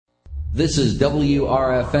This is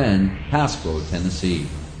WRFN, Hasbro, Tennessee.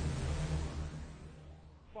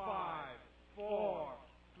 5, 4,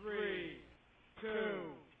 3, 2,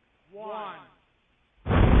 1.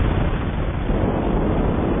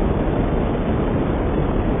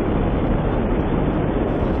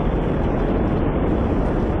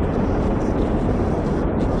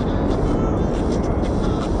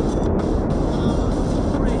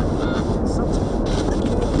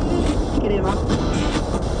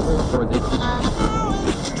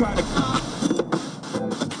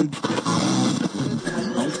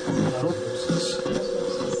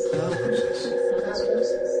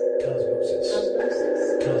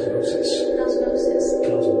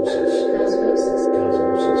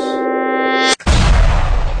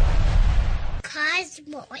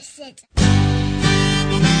 Cosmosis.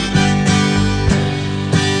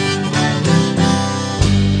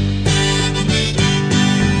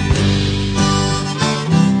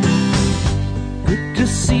 Good to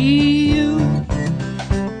see you.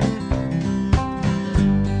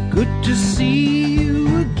 Good to see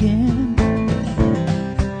you again.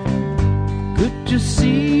 Good to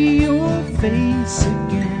see your face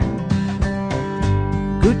again.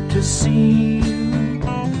 Good to see you.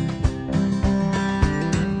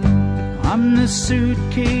 I'm the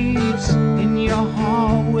suitcase in your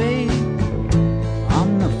hallway.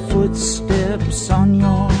 I'm the footsteps on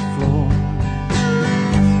your floor.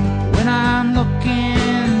 When I'm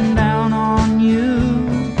looking down on you,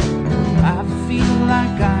 I feel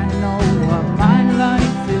like I know what my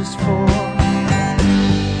life is for.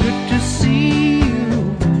 Good to see you.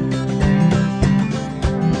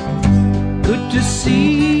 Good to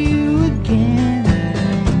see you again.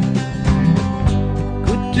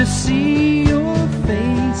 Good to see your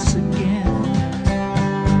face again.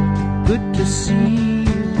 Good to see you.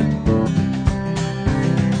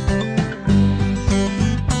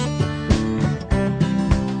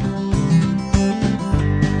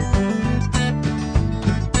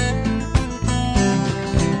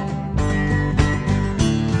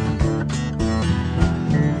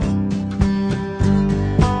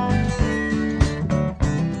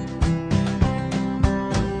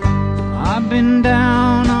 I've been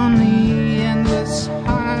down on the endless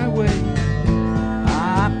highway.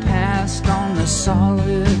 I passed on the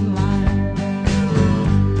solid line.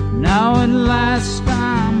 Now at last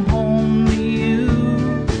I'm home to you.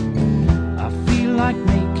 I feel like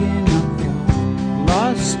making up for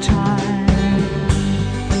lost time.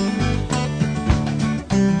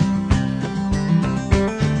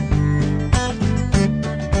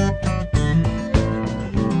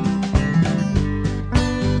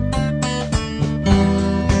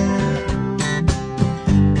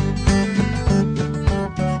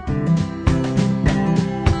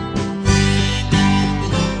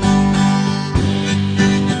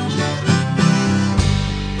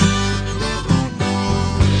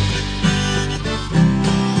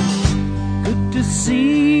 Good to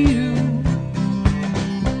see you.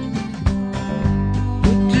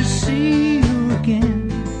 Good to see you again.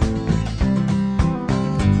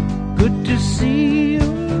 Good to see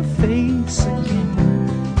your face again.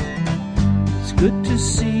 It's good to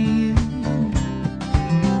see you.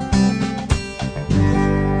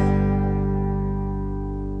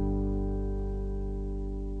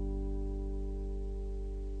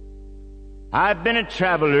 I've been a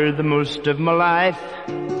traveler the most of my life.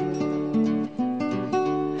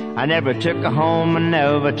 I never took a home and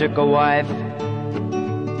never took a wife.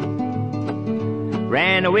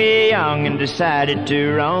 Ran away young and decided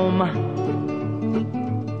to roam.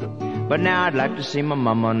 But now I'd like to see my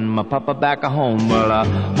mama and my papa back at home. Well,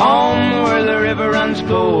 home where the river runs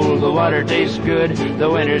cold, the water tastes good, the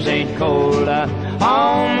winters ain't cold.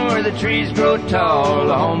 Home where the trees grow tall,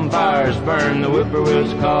 the home fires burn, the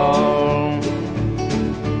whippoorwills call.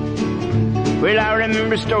 Well, I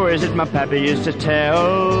remember stories that my papa used to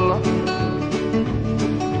tell.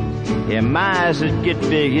 Yeah, my eyes would get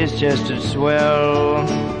big, his chest would swell.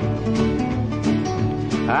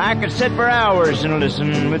 I could sit for hours and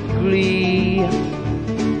listen with glee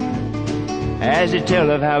as he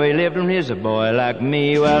tell of how he lived when he was a boy like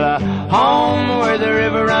me. Well, home where the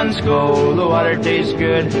river runs cold, the water tastes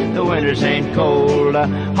good, the winters ain't cold.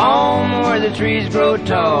 Home where the trees grow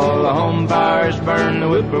tall, the home fires burn, the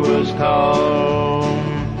whippoorwills call.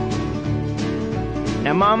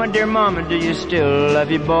 Now, mama, dear mama, do you still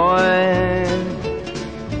love your boy?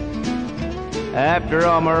 After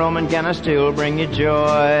all my roaming, can I still bring you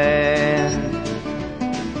joy?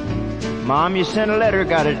 Mom, you sent a letter,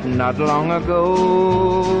 got it not long ago.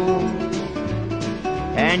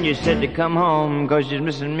 And you said to come home 'cause she's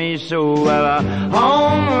missing me so. Well,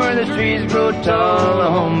 home where the trees grow tall, the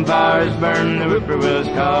home fires burn, the whippoorwills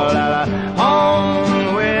call.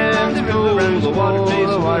 Home where the river runs cold,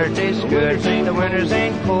 the water tastes good, the winters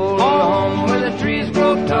ain't cold. Home where the trees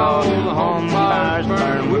grow tall, the home fires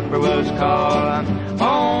burn, whippoorwills call.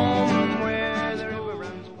 Home where the river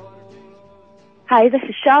runs cold. Hi, this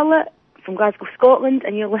is Charlotte from Glasgow, Scotland,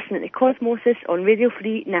 and you're listening to Cosmosis on Radio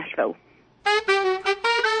Free Nashville.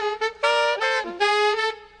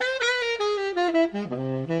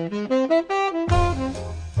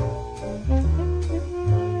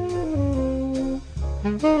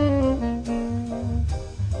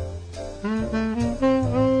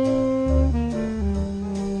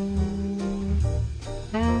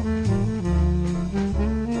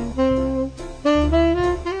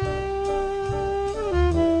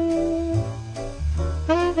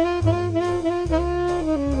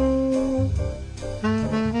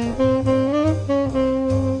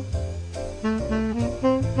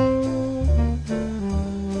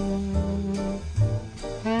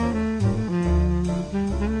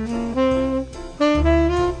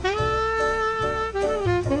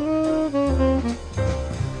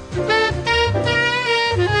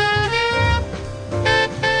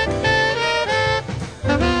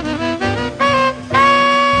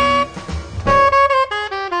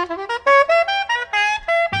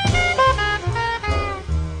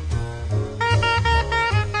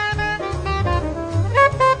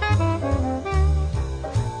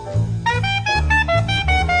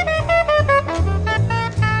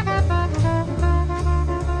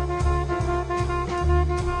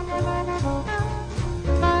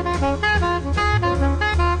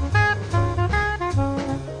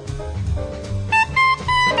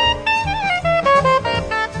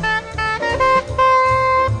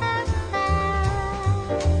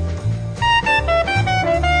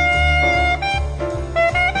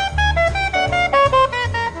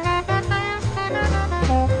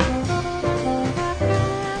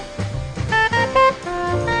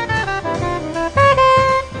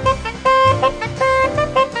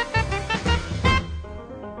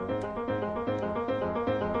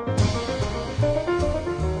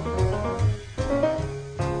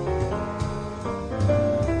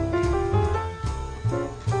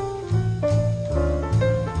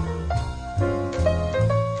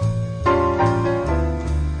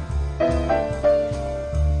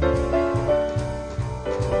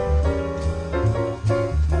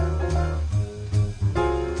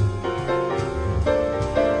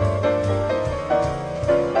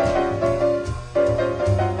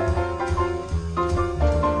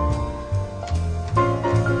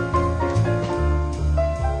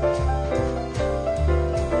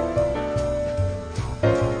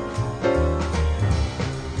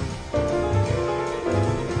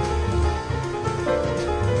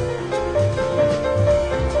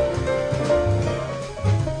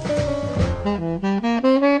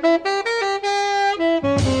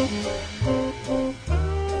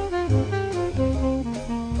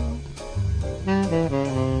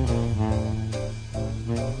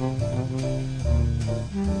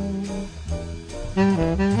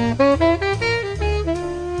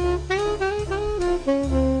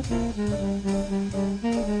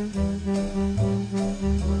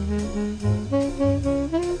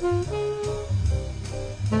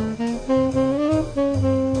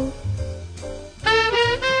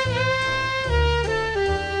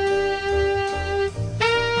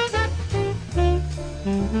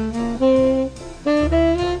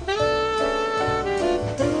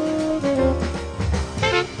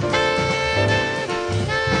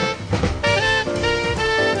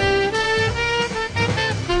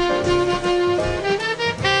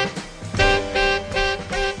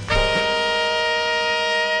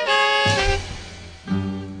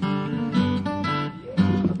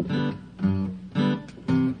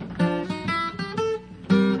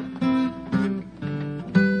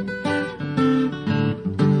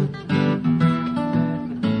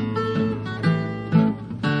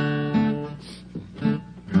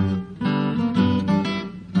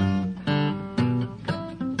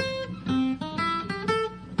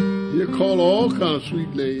 You call all kind of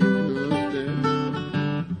sweet names, you understand?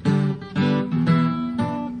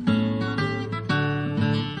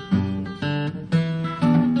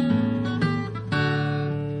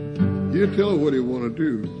 You tell her what you want to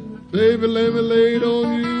do. Baby, let me lay it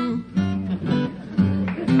on you.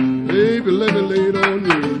 Baby, let me lay it on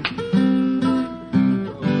you.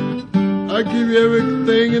 I give you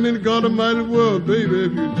everything in the God Almighty world, baby,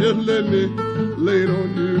 if you just let me lay it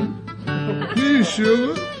on you. Please,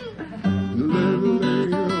 sugar, let me lay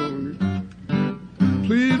it on you.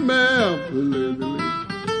 Let me lay.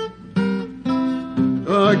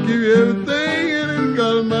 Oh, I give you everything in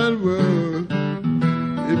God Almighty world.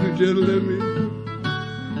 If you just let me,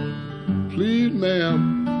 please,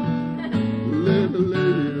 ma'am, let me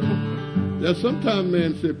lay down. Yeah, sometimes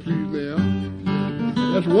man say, please, ma'am.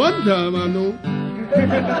 That's one time I know.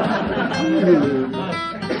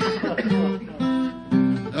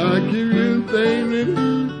 I give you everything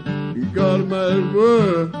in God Almighty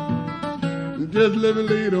world. Just let me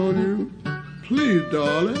lay it on you. Please,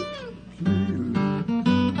 darling.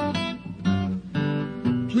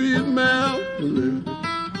 Please, ma'am.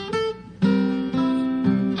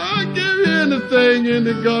 I'll give you anything in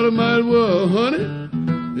the God Almighty world, honey.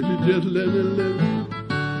 If you just let me live.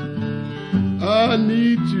 I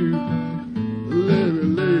need you. Let me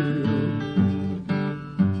lay it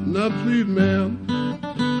on. Now, please, ma'am.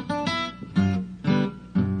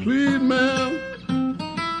 Please, ma'am.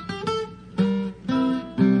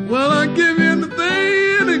 Well, I give you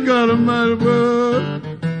anything in God Almighty world.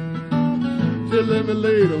 Just let me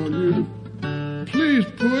lay it on you. Please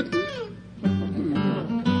put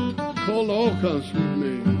call all kinds of sweet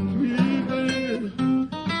names. Sweet baby.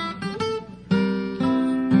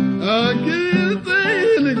 I give you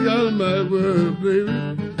anything in God Almighty world, baby.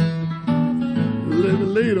 Let me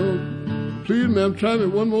lay it on you. Please, ma'am, try me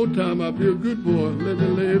one more time. I'll be a good boy. Let me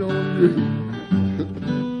lay it on you.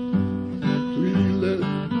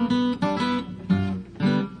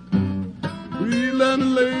 Please let me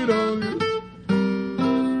lay it on you.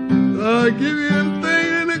 I'll give you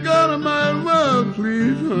anything in the God of my world.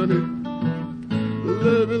 Please, honey.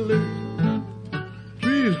 Let me lay.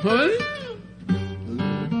 Please, honey.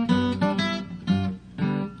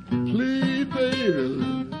 Please,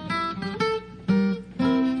 baby.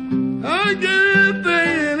 I'll give you anything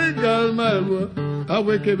in the God of my world. I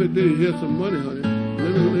wake every day, here's some money, honey.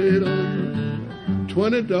 Let me lay it on you.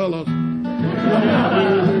 $20.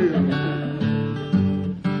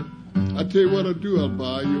 I tell you what I'll do, I'll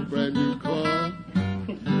buy you a brand new car,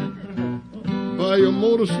 buy you a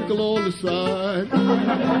motorcycle on the side.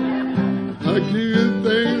 I'll give you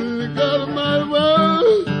anything that God of my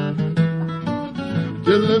world.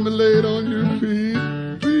 Just let me lay it on you, please.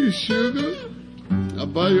 Please, sugar. I'll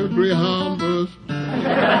buy you a Greyhound bus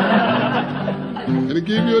and I'll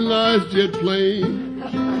give you a nice jet plane.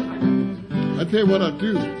 I tell you what I'll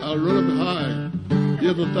do, I'll run up high.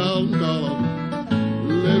 Here's $1,000.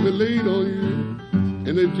 Let me lay it on you,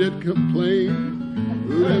 and the jet complain.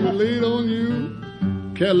 Let me lay it on you,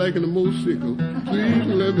 Cadillac and the motorcycle. Please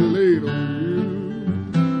let me lay it on you.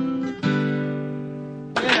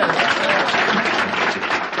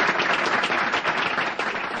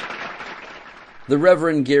 The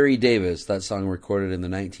Reverend Gary Davis, that song recorded in the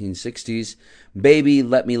 1960s. Baby,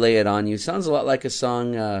 Let Me Lay It On You. Sounds a lot like a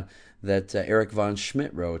song that Eric Von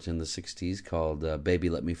Schmidt wrote in the 60s called Baby,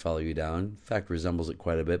 Let Me Follow You Down. In fact, resembles it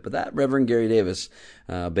quite a bit. But that Reverend Gary Davis,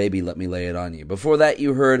 Baby, Let Me Lay It On You. Before that,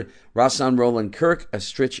 you heard Rahsaan Roland Kirk, A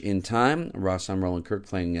Stritch in Time. Rahsaan Roland Kirk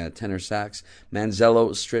playing tenor sax, Manzello,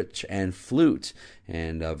 stritch, and flute.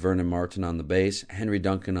 And Vernon Martin on the bass, Henry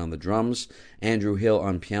Duncan on the drums, Andrew Hill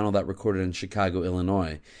on piano. That recorded in Chicago,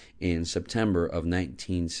 Illinois in September of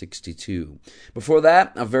 1962. Before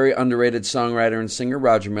that, a very underrated songwriter and singer,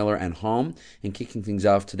 Roger Miller and Home. And kicking things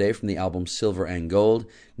off today from the album Silver and Gold,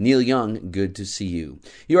 Neil Young, Good to See You.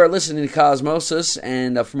 You are listening to Cosmosis,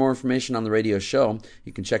 and for more information on the radio show,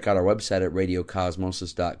 you can check out our website at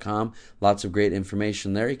radiocosmosis.com. Lots of great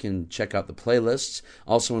information there. You can check out the playlists,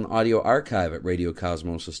 also an audio archive at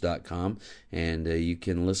radiocosmosis.com, and you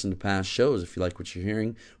can listen to past shows. If you like what you're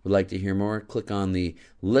hearing, would like to hear more, click on the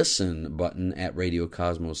Listen button at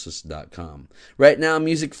radiocosmosis.com. Right now,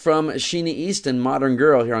 music from Sheena Easton, Modern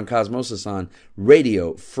Girl, here on Cosmosis on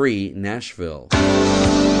Radio Free Nashville.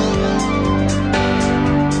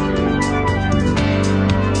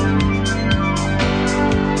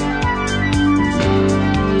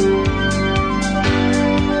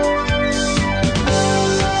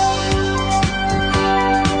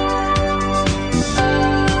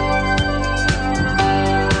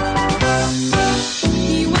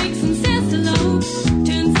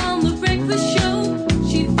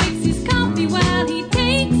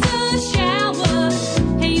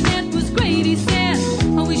 He said,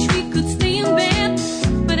 I wish we could stay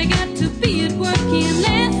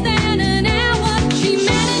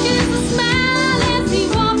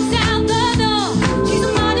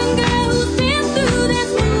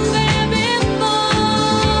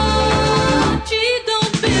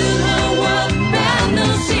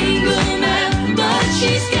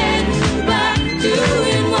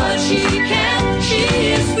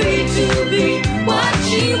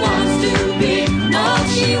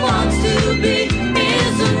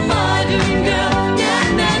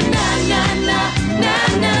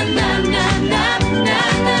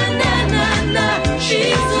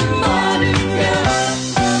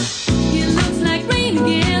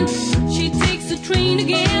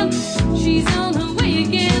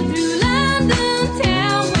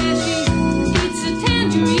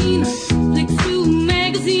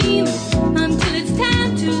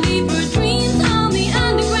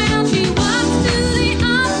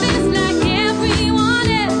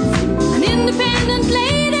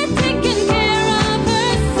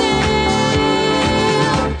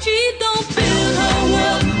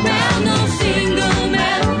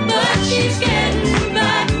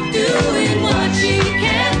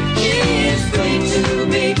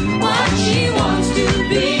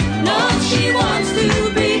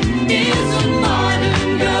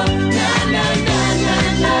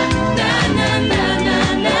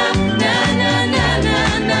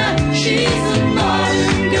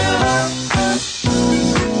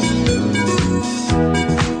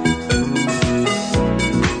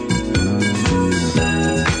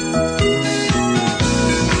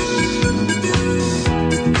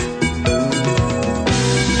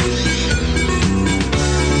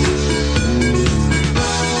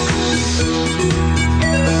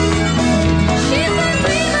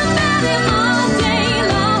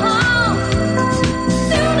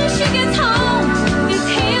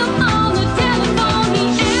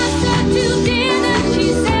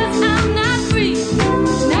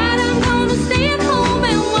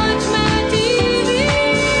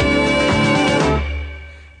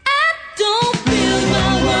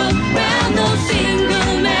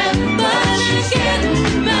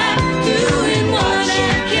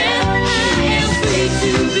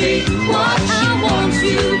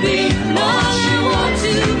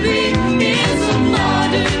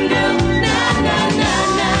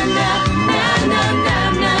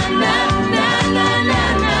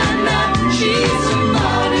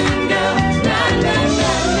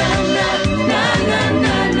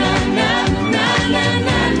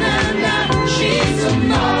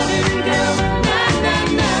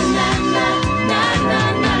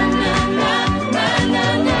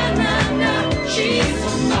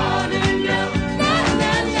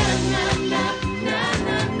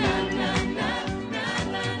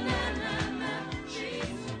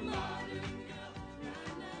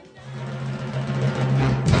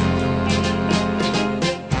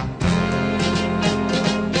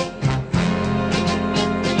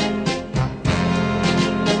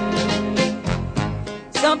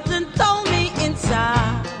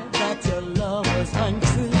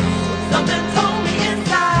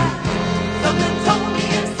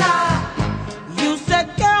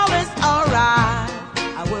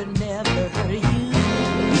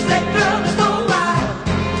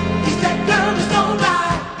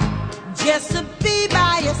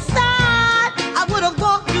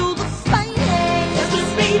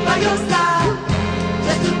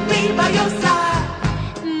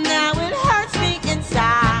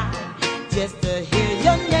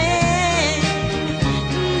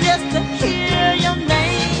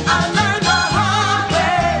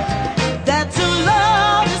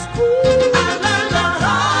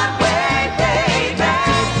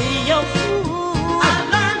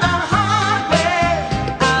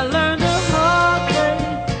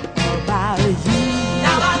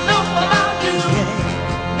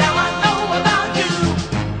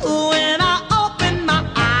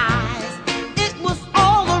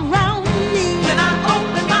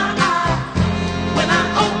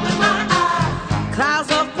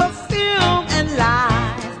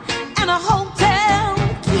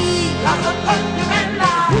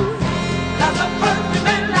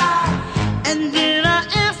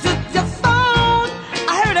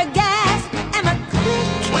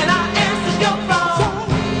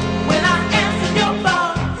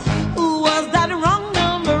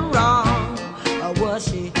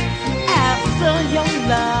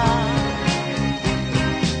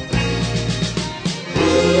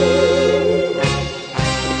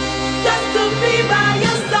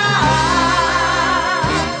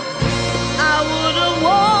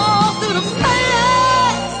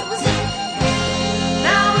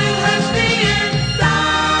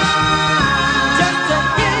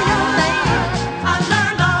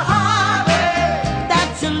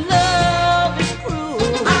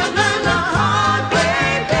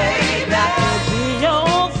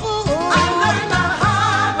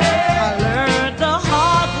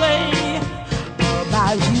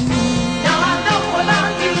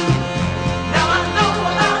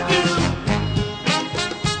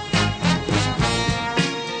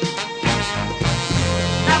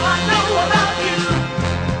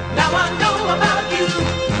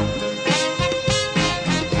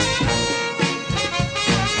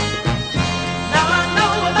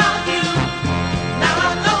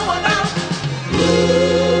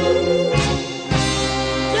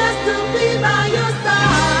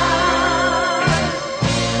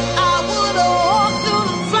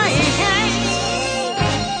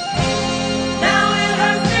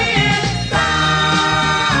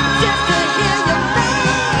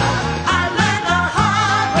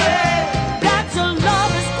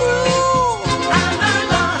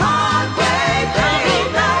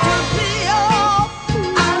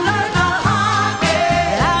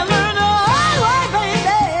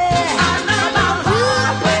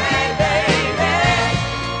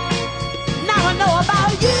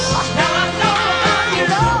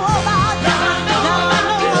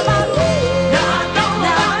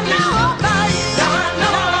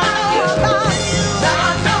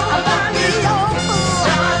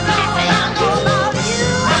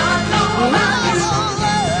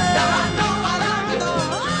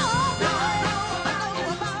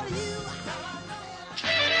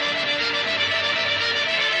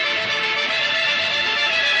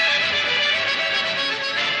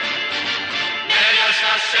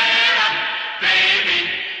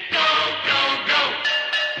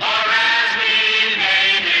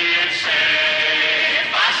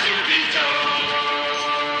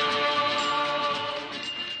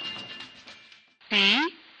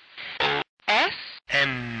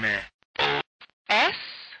M S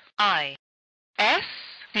I S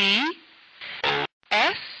D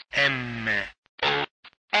S M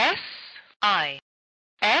S I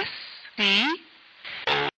S D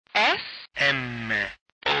S M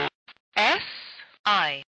S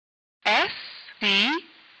I S D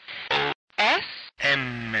S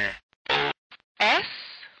M S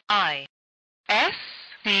I S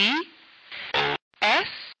D S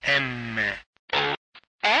M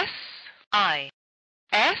S I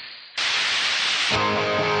S.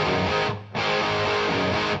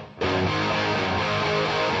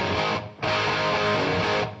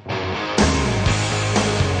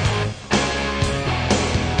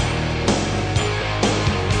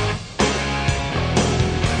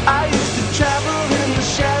 I used to travel in the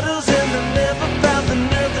shadows and I never found the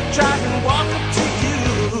nerve to try and walk up to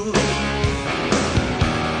you.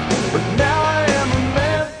 But now I am a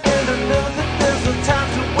man and I know that there's no time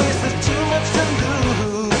to waste, there's too much to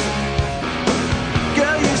lose.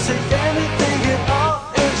 Girl, you say anything at all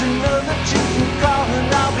and you know that you can call and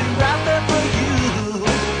I'll be right there for you.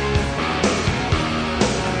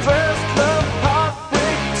 First love,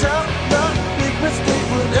 heartbreak, tough love, big mistake,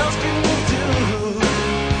 what else can you do?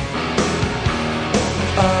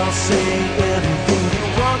 I'll say anything you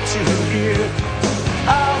want to hear.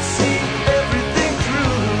 I'll see everything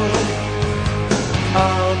through.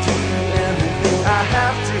 I'll do anything I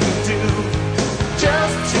have to do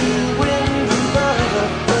just to win the love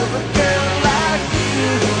of a girl like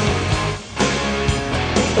you.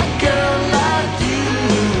 A girl like you.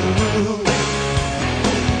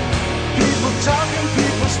 People talking,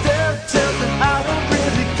 people stare, tell them I don't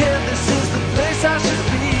really care. This is the place I should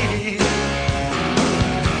be.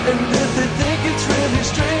 And if they think it's really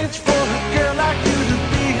strange for a girl like you to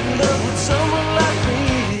be in love with someone like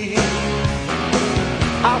me,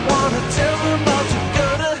 I wanna tell them all to go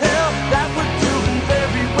to hell, that we're doing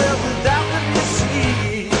very well without them, you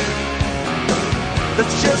see.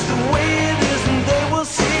 That's just the way it is and they will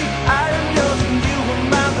see I am yours and you are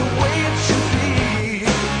mine the way it should be.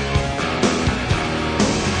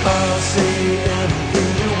 I'll say anything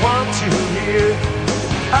you want to hear.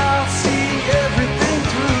 I'll see everything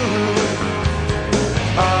through.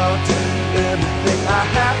 I'll do anything I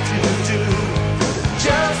have to do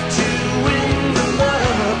just to win the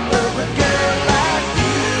love of a girl like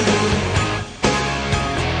you.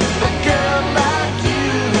 A girl like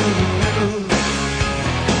you.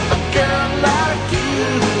 A girl like you.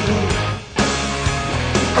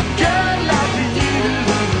 A girl like you.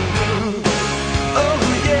 Oh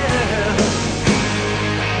yeah.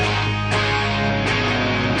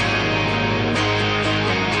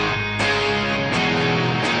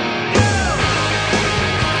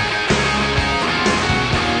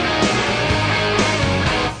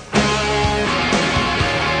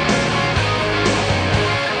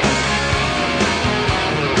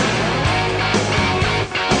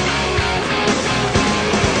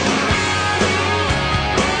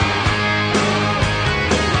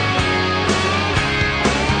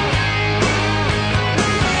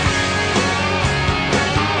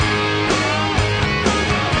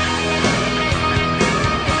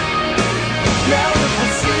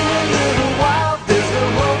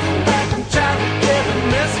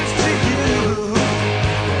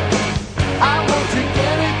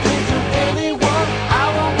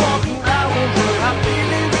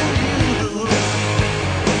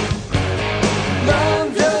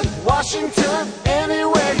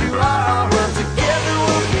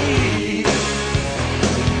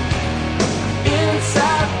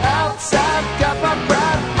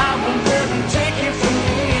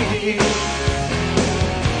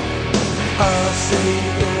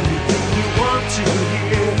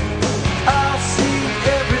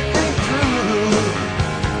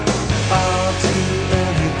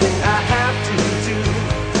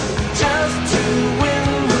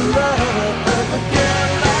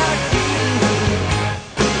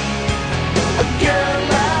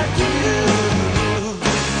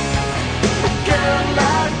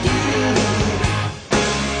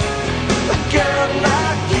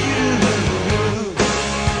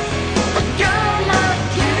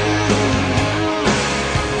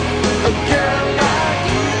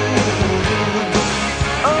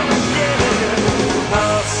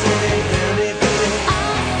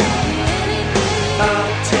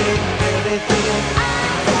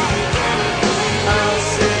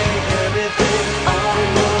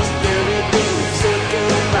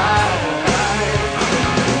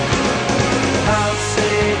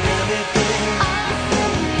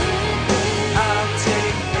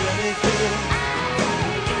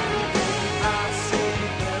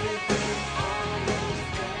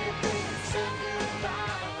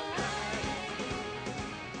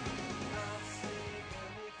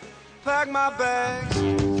 pack my bags.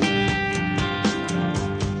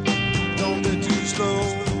 Don't be too slow.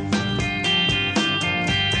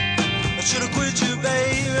 I should have quit you,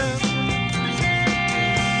 baby,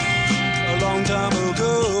 a long time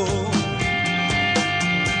ago.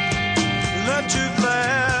 Left you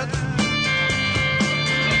flat,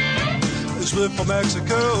 split for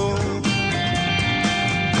Mexico.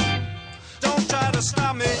 Don't try to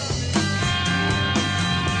stop me.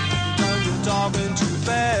 You're talking too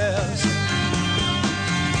fast.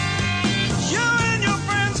 You and your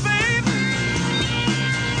friends, babe,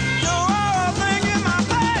 you're all thinking my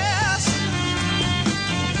past.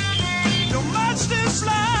 You're much too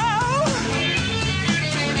slow.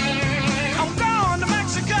 I'm going to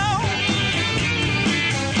Mexico.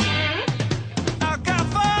 I got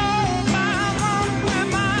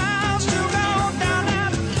 4,500 miles to go down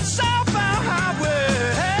that southbound highway.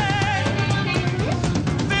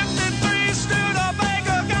 53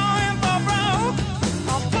 Studebaker going for broke.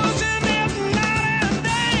 I'm pushing it night and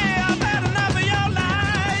day. I've had enough of your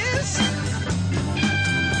lies.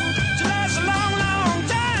 To last a long, long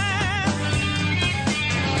time.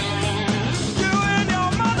 You and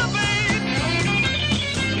your mother, babe,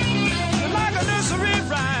 you're like a nursery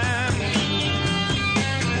rhyme.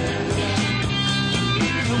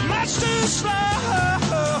 You're much too slow.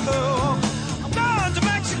 I'm going to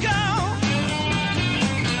Mexico.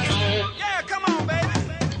 Yeah, come on, baby.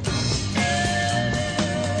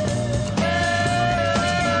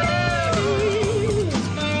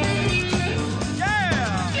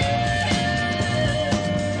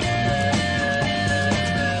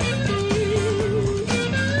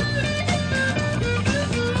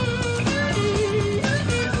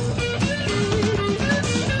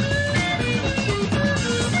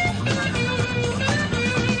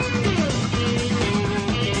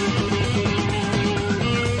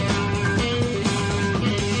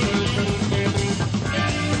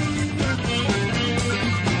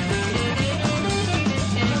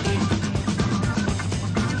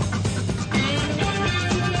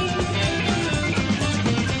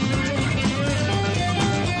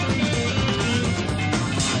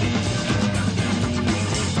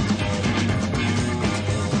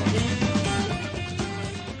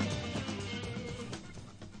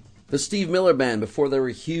 The Steve Miller Band, before they were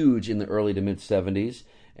huge in the early to mid-'70s,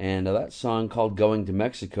 and that song called Going to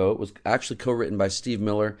Mexico, it was actually co-written by Steve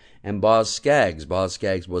Miller and Boz Scaggs. Boz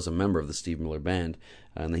Scaggs was a member of the Steve Miller Band,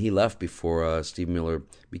 and he left before Steve Miller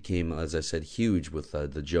became, as I said, huge with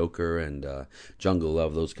The Joker and Jungle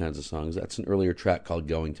Love, those kinds of songs. That's an earlier track called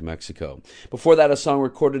Going to Mexico. Before that, a song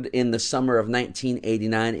recorded in the summer of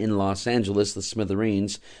 1989 in Los Angeles, The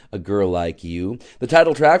Smithereens, A Girl Like You. The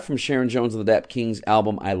title track from Sharon Jones and the Dap Kings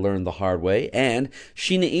album, I Learned the Hard Way. And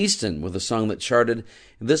Sheena Easton with a song that charted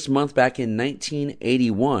this month back in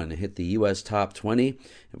 1981. It hit the U.S. Top 20.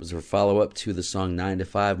 It was her follow-up to the song 9 to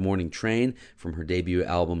 5 Morning Train from her debut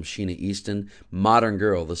album, Sheena Easton, Modern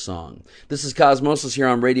Girl, the song. This is Cosmosis here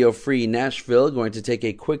on Radio Free Nashville. Going to take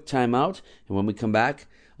a quick time out, and when we come back,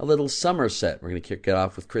 a little summer set. We're going to kick it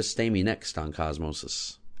off with Chris Stamey next on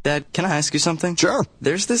Cosmosis. Dad, can I ask you something? Sure.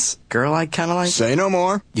 There's this girl I kind of like. Say no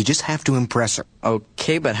more. You just have to impress her.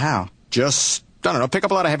 Okay, but how? Just, I don't know, pick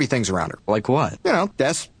up a lot of heavy things around her. Like what? You know,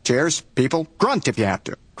 desks, chairs, people. Grunt if you have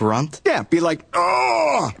to. Grunt? Yeah, be like,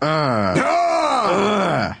 oh!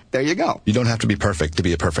 There you go. You don't have to be perfect to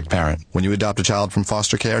be a perfect parent. When you adopt a child from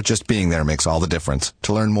foster care, just being there makes all the difference.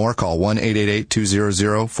 To learn more, call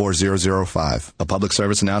 1-888-200-4005. A public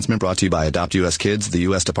service announcement brought to you by Adopt U.S. Kids, the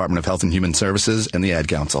U.S. Department of Health and Human Services, and the Ad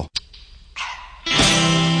Council.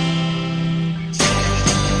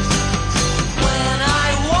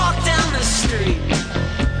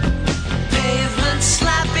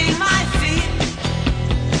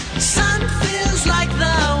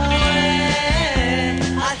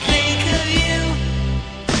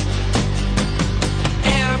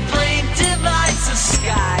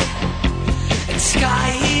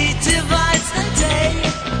 Sky divides the day.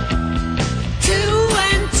 2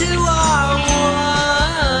 and 2 are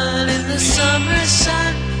 1.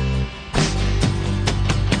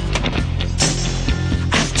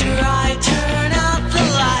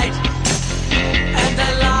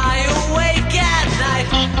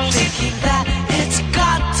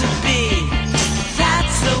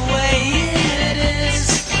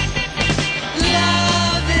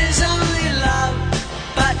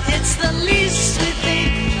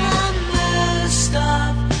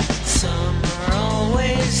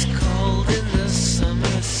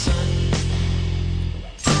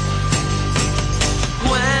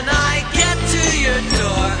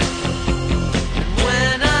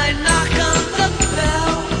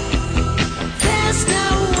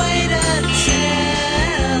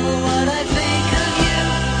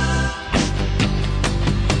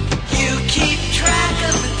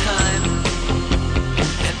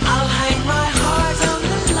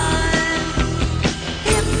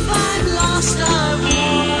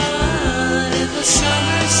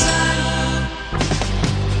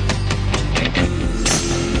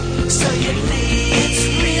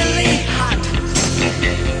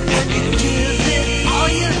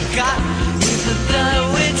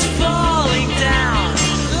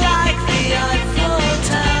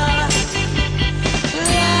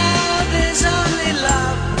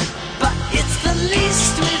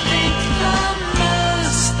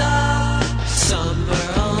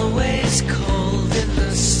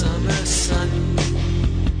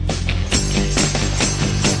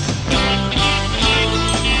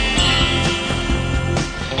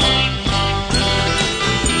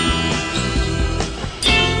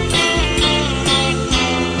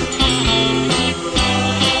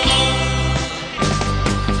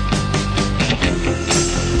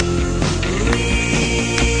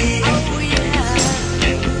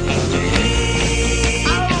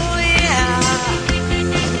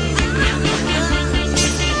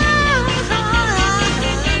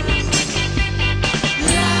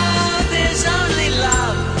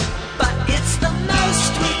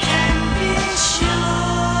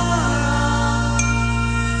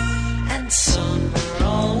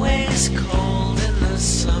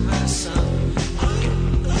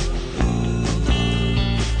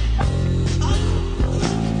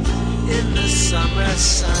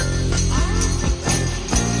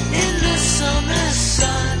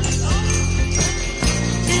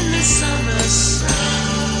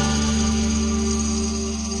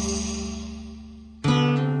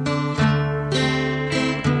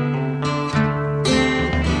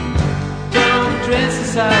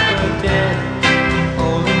 dresses I were dead,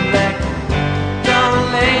 holding back.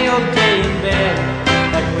 Don't lay all day in bed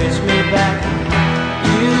and wish me back.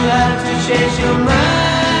 You have to change your mind.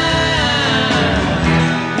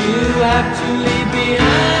 You have to leave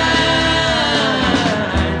behind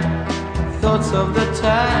thoughts of the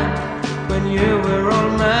time when you were all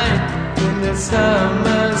mine in the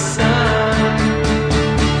summer sun.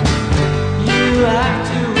 You have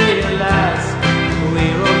to realize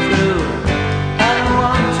we're all through. I don't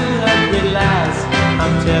want to realize,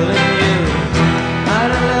 I'm telling you, I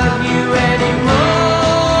don't love you anymore.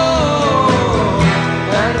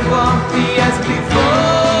 And it won't be as before.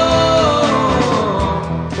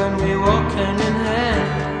 When we walk hand in hand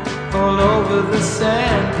all over the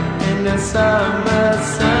sand in the summer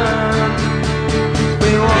sun.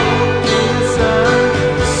 We walk in the sun,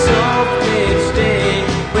 softly each day.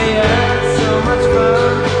 We had so much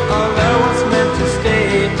fun, although was meant to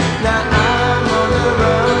stay. Now I'm on the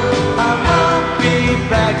run, I won't be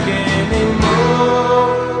back anymore.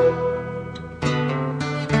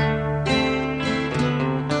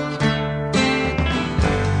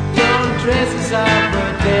 Don't dress as I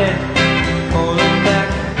were dead, holding back.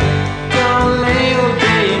 Don't lay all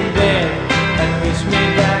day in bed and wish me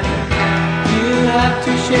back. You have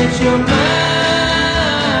to change your mind.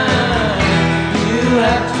 You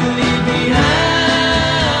have to leave behind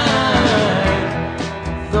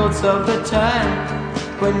thoughts of the time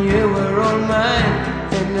when you were all mine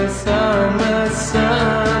in the summer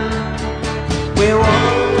sun. We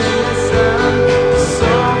walked in the sun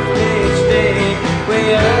softly each day. We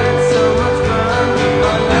had so much fun,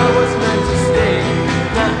 our love was meant to stay.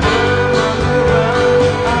 Now I'm on the run,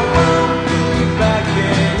 I won't be back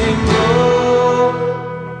anymore.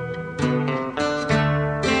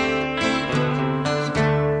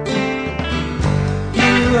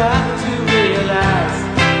 You have to realize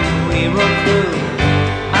we were through.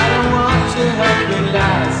 I don't want to help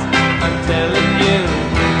realize, I'm telling you,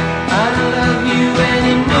 I don't love you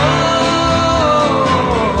anymore.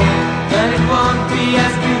 And it won't be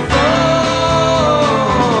as before.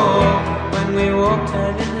 When we walked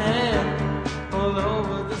hand in hand all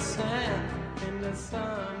over the sand in the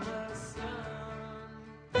summer sun.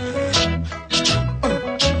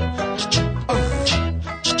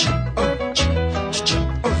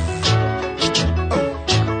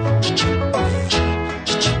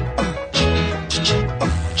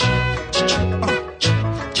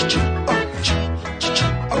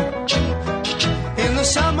 In the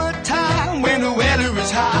summertime, when the weather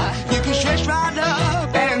is high, you can stretch right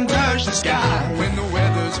up and touch the sky. When the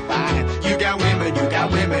weather's fine, you got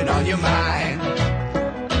women on your mind.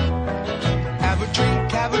 Have a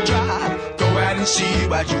drink, have a drive, go out and see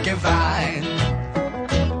what you can find.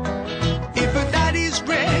 If a daddy's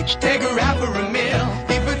rich, take her out for a meal.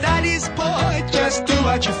 If a daddy's poor, just do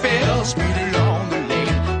what you feel. Speed along the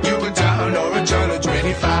lane, you can turn or a turn of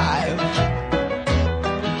 25.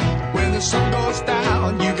 When the sun goes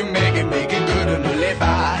down, you can make it good and live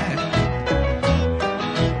by.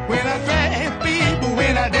 We're not great people,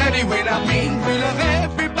 we're not dirty, we're not mean. We love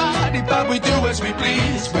everybody, but we do as we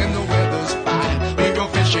please. When the weather's fine, we go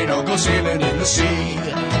fishing or go sailing in the sea.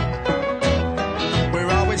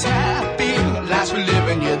 We're always happy, lives we're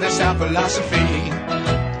living, yeah, that's our philosophy.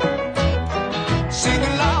 Sing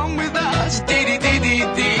along with us,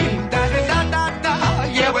 dee-dee-dee-dee-dee. Da-da-da-da-da,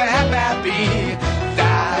 yeah, we're happy.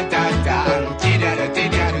 Da-da-da,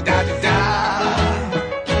 dee-da-da-dee-da-da-da-da.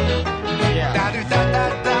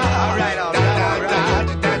 Da-da-da-da-da, all right, all right, all right.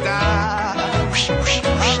 Da-da-da,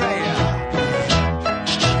 all right.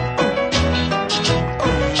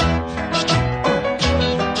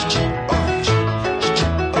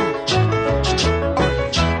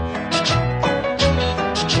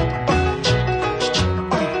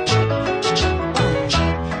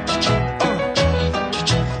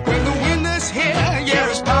 When the winter's here, yeah,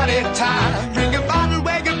 it's party time. Bring a bottle,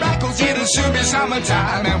 wagon back, 'cause it'll soon be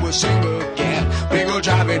summertime. And we'll sing again, we go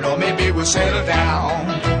driving, or maybe we'll settle down.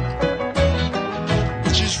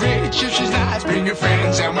 If she's rich, if she's nice, bring your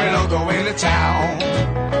friends and we'll all go into town.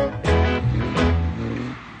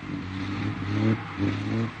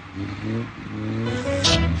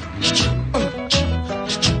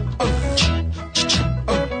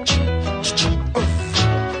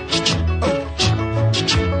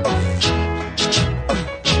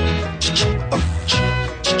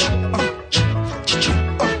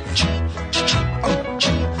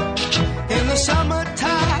 In the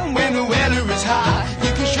summertime, when the weather is high,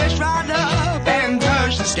 you can stretch right up and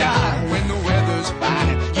touch the sky. When the weather's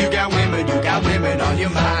fine, you got women on your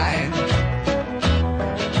mind.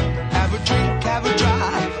 Have a drink, have a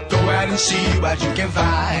drive, go out and see what you can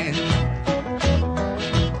find.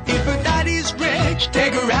 lunch,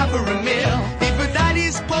 take her out for a meal. If a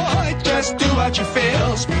daddy's boy, just do what you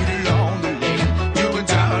feel. Speed along the lane, you can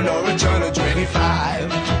turn or a turn of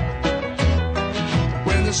 25.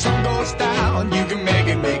 When the sun goes down, you can make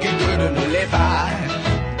it good and live by.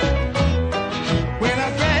 When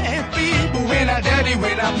I grab people, when I dirty,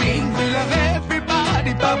 when I mean, we love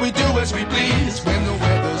everybody, but we do as we please. When the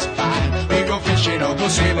weather's fine, we go fishing or go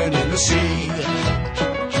sailing in the sea.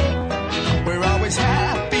 We're always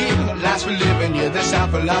happy, the lives we live in, yeah, that's our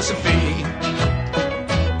philosophy.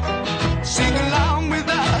 Sing along with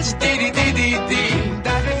us, dee-dee-dee-dee-dee,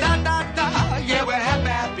 da-da-da-da-da, yeah, we're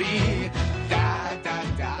happy,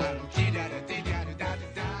 da-da-da,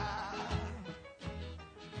 dee-da-da-dee-da-da-da-da.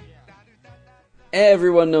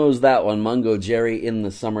 Everyone knows that one, Mungo Jerry, In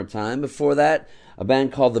the Summertime. Before that, a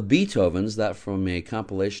band called the Beethovens, that from a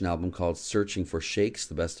compilation album called Searching for Shakes,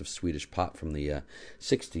 the best of Swedish pop from the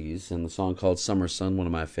 60s, and the song called Summer Sun, one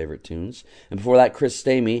of my favorite tunes. And before that, Chris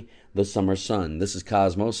Stamey, The Summer Sun. This is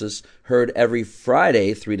Cosmosis, heard every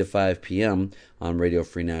Friday, 3 to 5 p.m. on Radio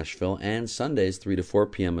Free Nashville, and Sundays, 3 to 4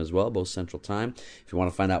 p.m. as well, both Central Time. If you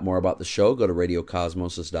want to find out more about the show, go to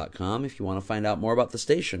radiocosmosis.com. If you want to find out more about the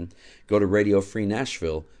station, go to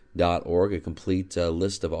radiofreenashville.org, a complete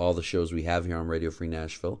list of all the shows we have here on Radio Free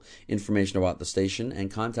Nashville, information about the station,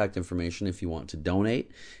 and contact information if you want to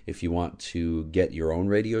donate, if you want to get your own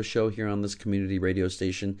radio show here on this community radio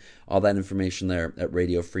station, all that information there at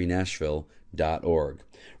radiofreenashville.org.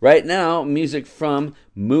 Right now, music from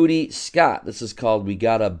Moody Scott. This is called We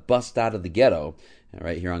Gotta Bust Out of the Ghetto,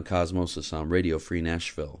 right here on Cosmosis on Radio Free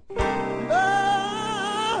Nashville.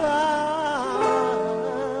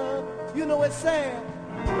 You know it's sad.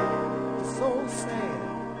 So sad.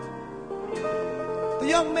 The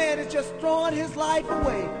young man is just throwing his life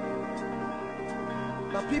away.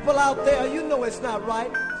 Now people out there, you know it's not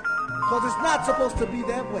right, because it's not supposed to be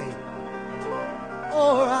that way.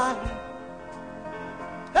 All right.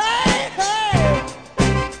 Hey, hey.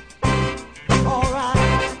 All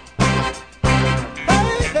right.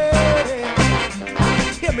 Hey, hey.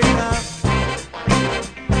 Hear me now.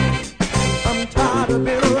 I'm tired of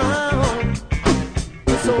being around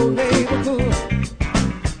this old neighborhood.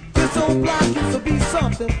 This old block used to be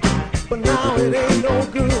something, but now it ain't no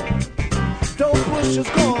good. Dope pushers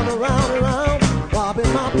going around,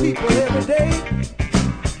 robbing my people every day.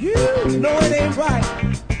 You know it ain't right.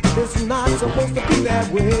 It's not supposed to be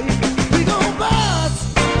that way. We gon'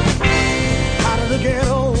 bust out of the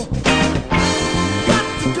ghetto. Got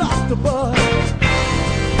to dust the bus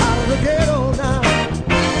out of the ghetto now.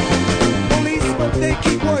 Policemen, they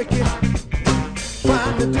keep working,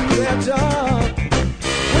 trying to do their job.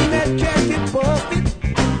 When that cat gets busted,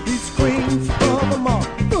 he screams from the mob.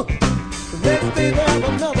 The next day they have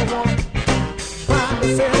another one, trying to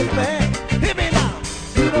sell it back. Hear me now,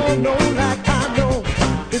 you don't know like I know.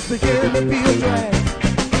 It's beginning to be a drag.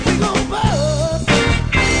 We gon' bust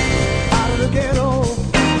out of the ghetto.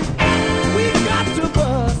 We got to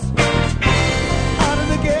bust out of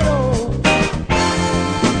the ghetto.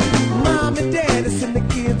 Mom and dad is sending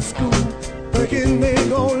the kids to school, thinking they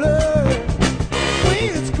gon' learn.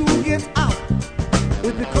 When school gets out,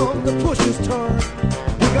 it becomes the pusher's turn.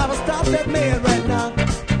 We gotta stop that man right now.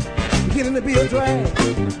 Beginning to be a drag.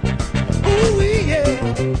 Ooh, yeah.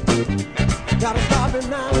 Gotta stop it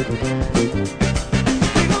now. We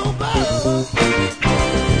gon' bust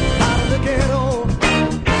out of the ghetto.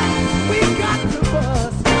 We got to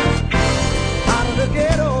bust out of the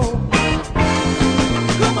ghetto.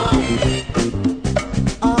 Come on.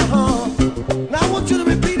 Now I want you to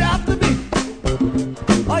repeat after me.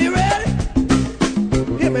 Are you ready?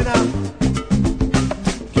 Hear me now.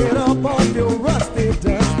 Get up off your rusty,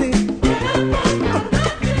 dusty.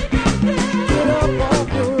 Get up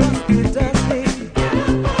off your rusty, dusty.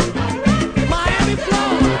 My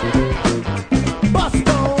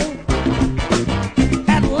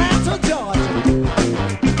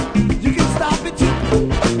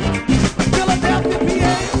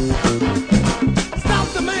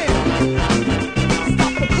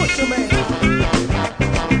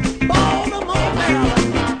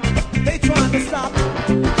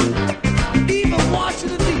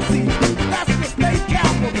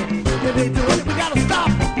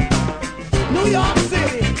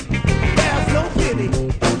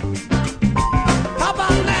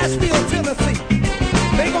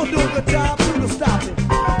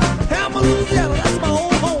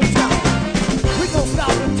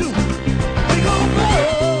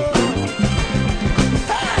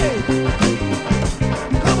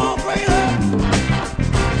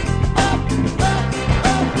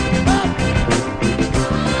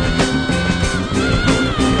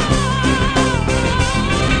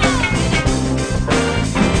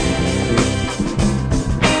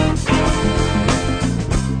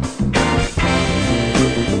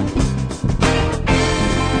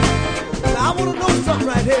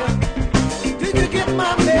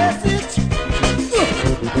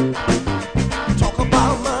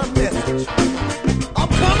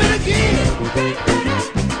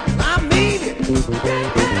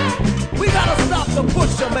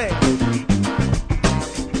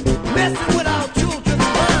messing with our children's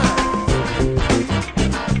minds.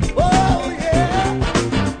 Oh yeah,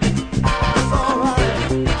 it's alright.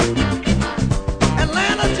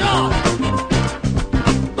 Atlanta, Georgia,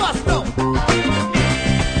 Boston,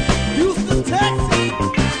 Houston, Texas,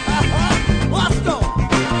 Boston,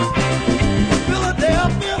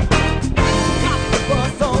 Philadelphia,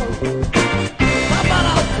 Boston. How about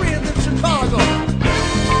our friends in Chicago?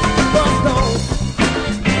 Boston,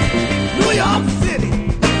 New York City.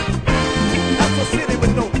 That's a city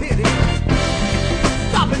with no pity.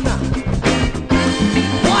 Stop it now.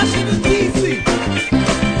 Washington, D.C.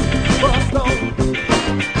 Boston.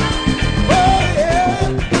 Oh, yeah.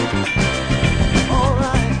 All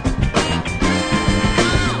right.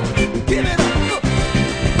 Give it up.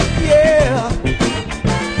 Yeah.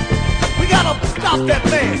 We gotta stop that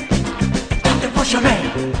man. Stop the pusher man.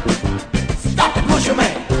 Stop the pusher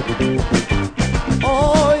man.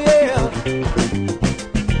 Oh, yeah.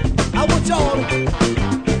 I want y'all to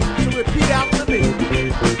repeat after me.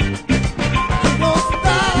 We gon'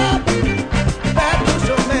 stop that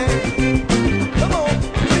pusher man. Come on,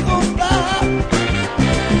 we gon' stop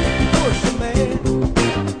pusher man.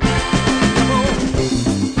 Come on,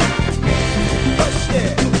 push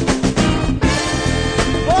it.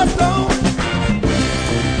 Bust on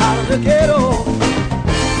out of the ghetto.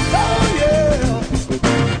 Oh yeah.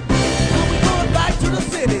 Now we going back to the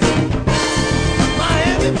city.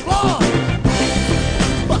 Miami, Florida.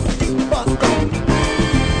 Bust on.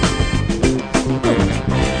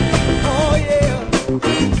 Oh yeah.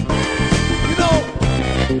 You know,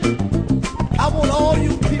 I want all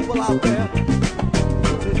you people out there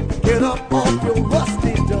to get up off your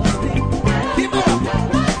rusty dusty. Keep up.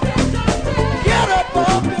 Get up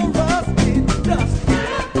off your rusty dusty.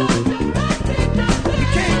 You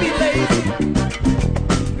can't be lazy.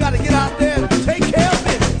 You gotta get out there and take care of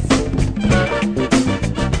business.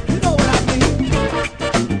 You know what I mean?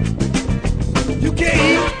 You can't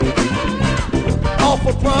eat off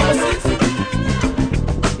of promises.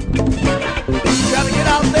 You gotta get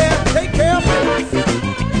out there and take care of business.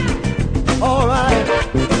 All right.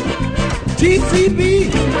 GCB.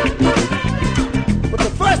 But the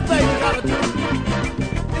first thing you gotta do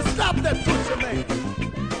is stop that pusher man.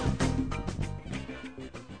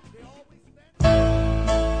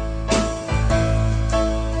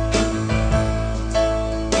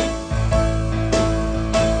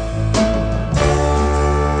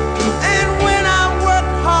 And when I work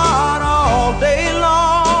hard all day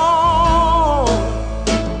long,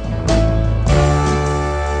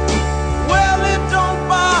 well, it don't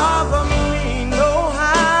bother me no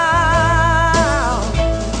how.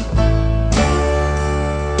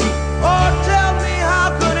 Or tell me how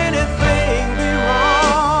could anything be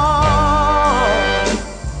wrong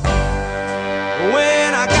when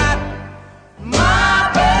I got my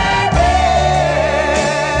baby.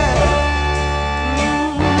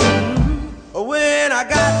 When I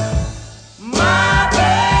got my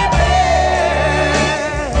baby.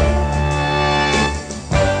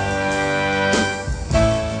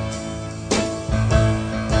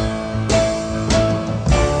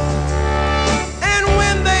 And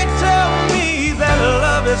when they tell me that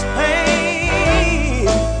love is pain,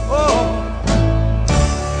 oh,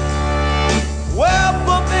 well,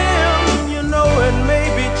 for them, you know it may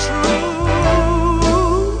be true.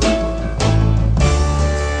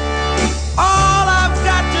 All I've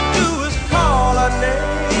got to do is call her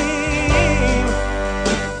name,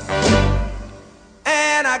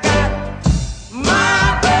 and I got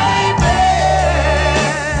my baby.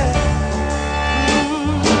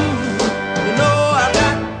 You know I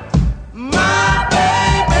got my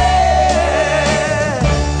baby.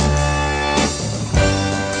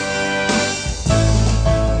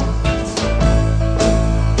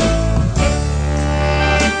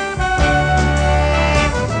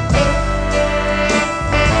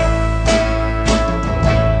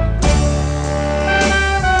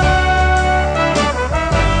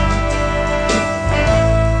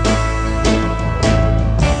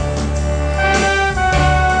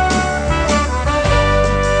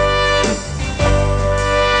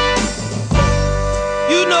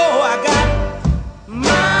 You know I got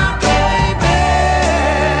my baby.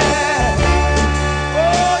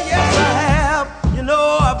 Oh, yes, I have. You know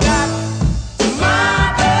I've got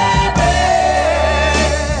my baby.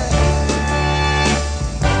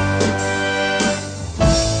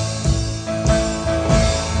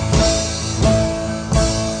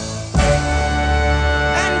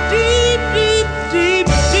 And deep, deep, deep,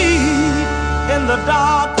 deep in the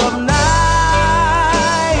dark of night,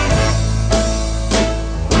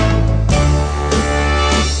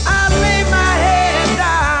 I lay my head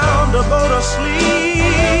down to go to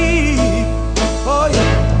sleep.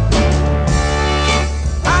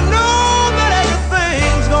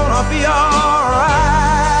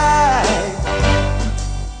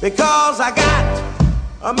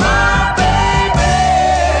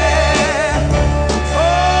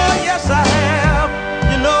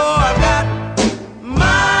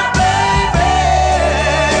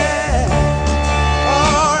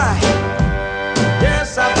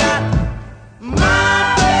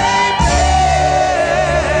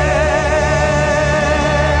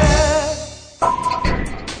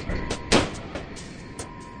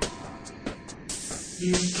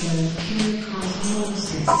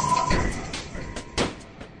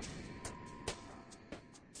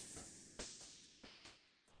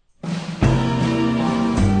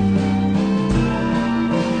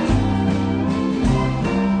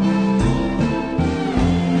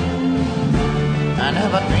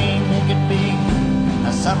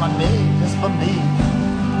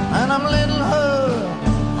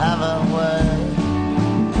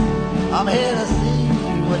 I'm here to see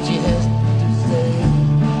what she has to say.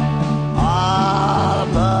 Ah,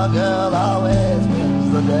 the poor girl always wins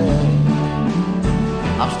the day.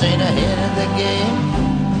 I'm staying ahead of the game,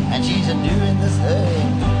 and she's doing the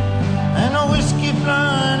same. And the whiskey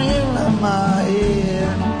flying in my ear.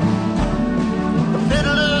 The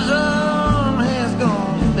fiddler's arm has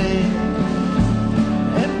gone dead,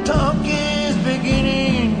 and talk is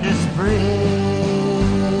beginning to spread.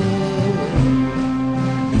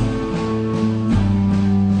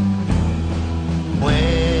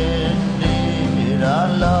 When did our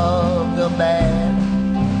love go bad?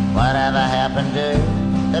 Whatever happened to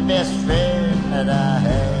the best friend that I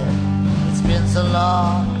had? It's been so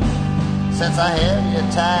long since I held you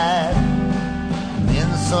tight.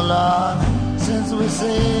 Been so long since we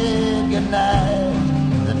said goodnight.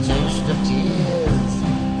 The taste of tears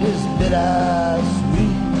is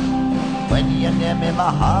bittersweet. When you're near me,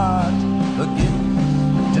 my heart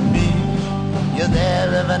forgets to beat. You're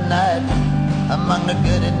there every night, among the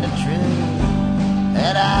good and the true,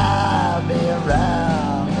 and I'll be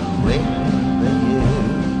around waiting for you.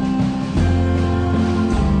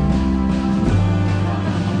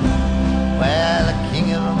 Well, the king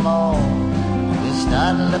of them all is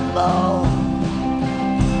starting to fall.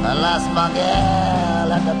 I lost my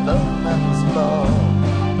gal at the boatman's ball.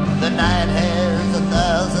 The night has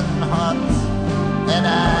 1,000 hearts and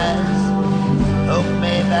eyes. Hope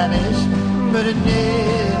may vanish, but it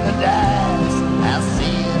never dies. I'll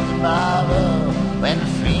see you tomorrow when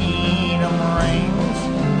freedom rings.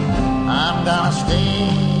 I'm gonna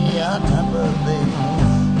stay on top of things.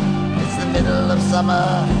 It's the middle of summer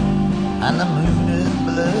and the moon is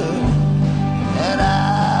blue, and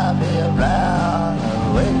I'll be around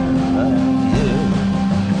waiting for you.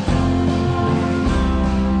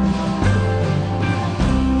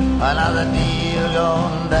 Another deal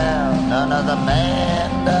gone down, another man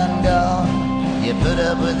done gone. You put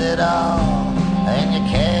up with it all, and you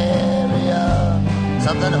carry on.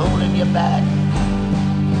 Something holding you back,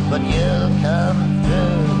 but you'll come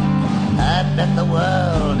through. I bet the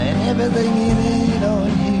world and everything in it on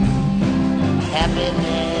you.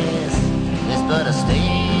 Happiness is but a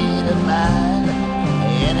state of mind.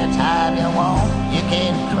 Anytime you want, you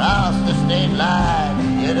can cross the state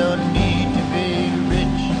line. You don't need to be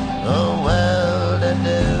rich or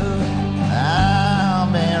well-to-do. I'll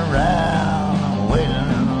be around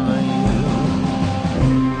waiting for you.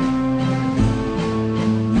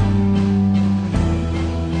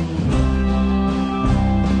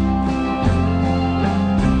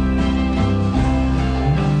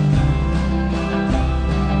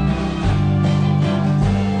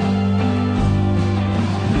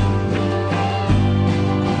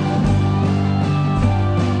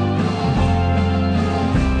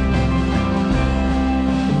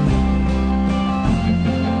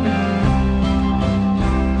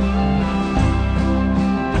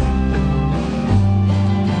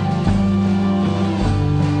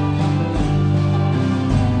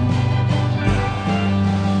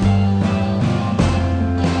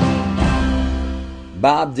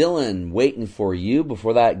 Bob Dylan, Waiting for You.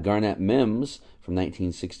 Before that, Garnett Mims from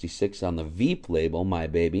 1966 on the Veep label, My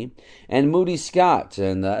Baby. And Moody Scott,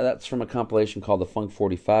 and that's from a compilation called the Funk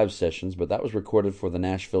 45 Sessions, but that was recorded for the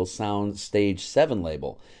Nashville Sound Stage 7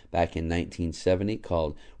 label back in 1970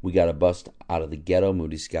 called We Got a Bust Out of the Ghetto,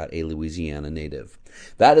 Moody Scott, a Louisiana native.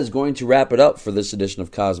 That is going to wrap it up for this edition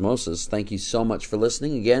of Cosmosis. Thank you so much for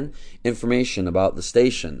listening. Again, information about the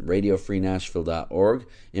station, radiofreenashville.org.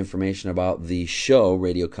 Information about the show,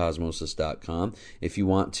 radiocosmosis.com. If you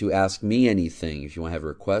want to ask me anything, if you want to have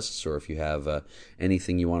requests, or if you have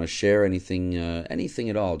anything you want to share, anything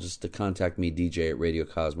at all, just to contact me, DJ at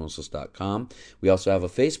radiocosmosis.com. We also have a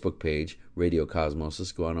Facebook page, Radio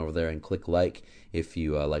Cosmosis. Go on over there and click like if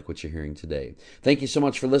you like what you're hearing today. Thank you so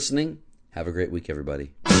much for listening. Have a great week,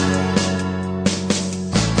 everybody. Take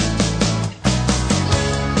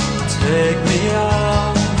me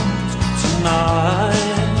out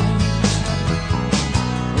tonight,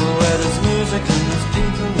 where there's music and there's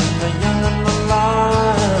people and the young and the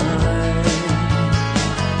light.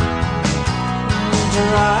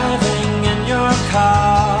 Driving in your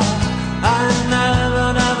car, I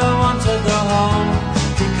never want to go home,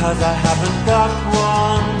 because I haven't got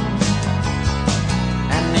one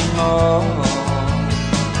anymore.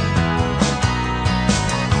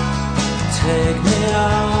 Take me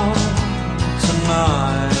out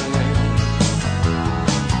tonight,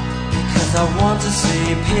 because I want to see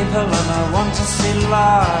people and I want to see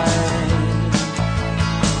life.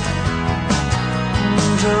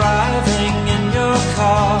 Driving in your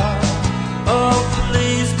car, oh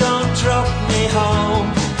please don't drop me home,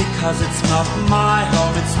 because because it's not my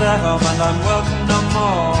home, it's their home, and I'm welcome no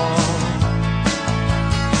more.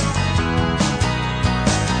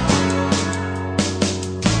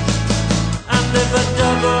 And if a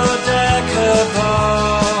double-decker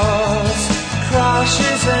bus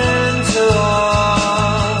crashes into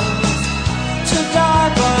us, to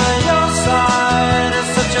die by your side is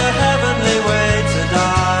such a heavenly way to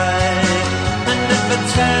die. And if a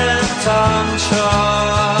 10-ton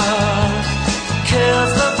truck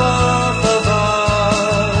kills the both of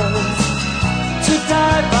us, to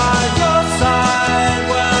die by your side,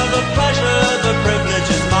 well, the pleasure, the privilege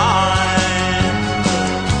is mine.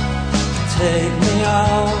 Take me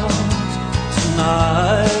out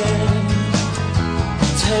tonight,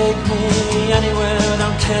 take me anywhere,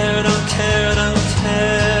 don't care, don't care, don't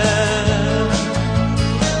care.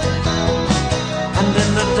 And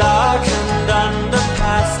in the darkened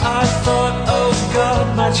underpass I thought, oh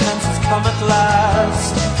God, my chance has come at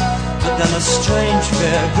last. But then a strange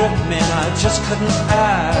fear gripped me and I just couldn't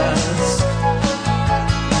ask.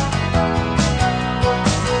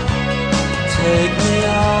 Take me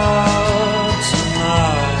out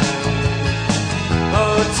tonight,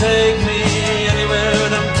 oh take me anywhere,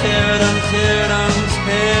 don't care, don't care, don't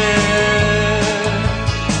care.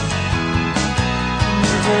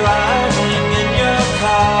 Driving in your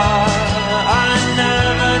car, I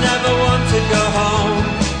never, never want to go home,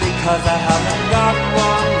 because I haven't got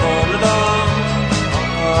one all alone.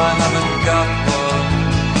 Oh, I haven't got one.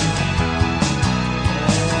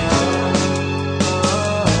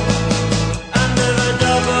 And if a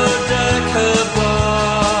double-decker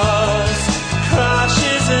bus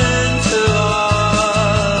crashes into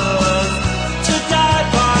us, to die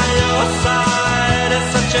by your side is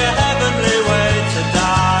such a heavenly way to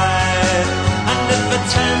die. And if a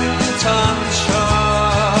 10-ton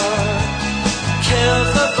truck kills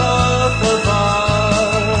the both of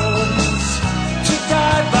us, to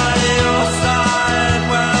die by your side,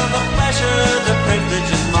 well, the pleasure, the privilege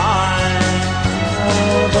is mine.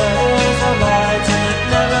 Oh, there is a light and it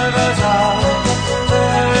never goes out.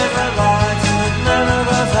 There is a light and it never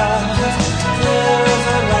goes out. There is a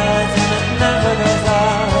light and it never goes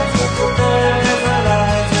out. There is a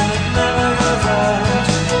light and it never goes out.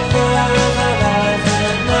 There is a light and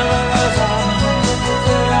it never goes out.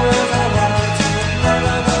 There is a light and it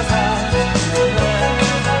never goes out. There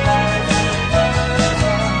is a light and it never goes out.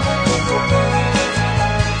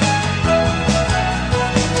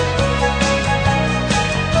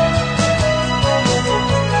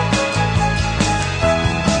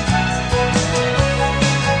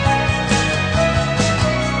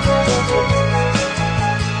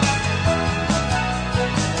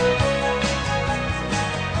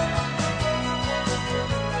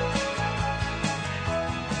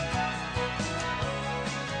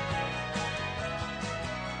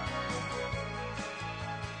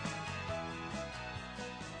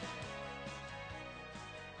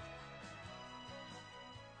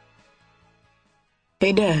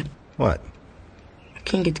 Hey, Dad. What? I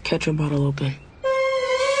can't get the ketchup bottle open.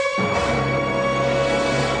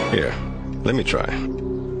 Here, let me try.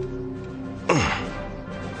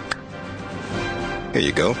 Here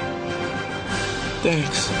you go.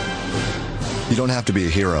 Thanks. You don't have to be a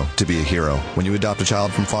hero to be a hero. When you adopt a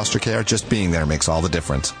child from foster care, just being there makes all the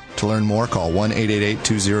difference. To learn more, call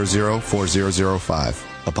 1-888-200-4005.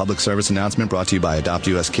 A public service announcement brought to you by Adopt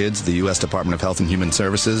U.S. Kids, the U.S. Department of Health and Human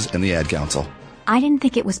Services, and the Ad Council. I didn't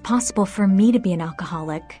think it was possible for me to be an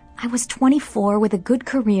alcoholic. I was 24 with a good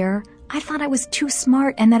career. I thought I was too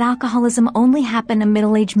smart and that alcoholism only happened to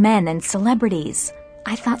middle-aged men and celebrities.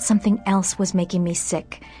 I thought something else was making me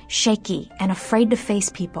sick, shaky, and afraid to face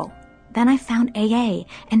people. Then I found AA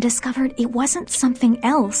and discovered it wasn't something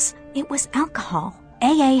else, it was alcohol.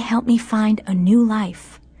 AA helped me find a new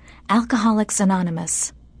life. Alcoholics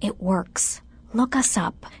Anonymous. It works. Look us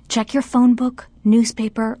up. Check your phone book,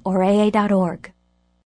 newspaper, or AA.org.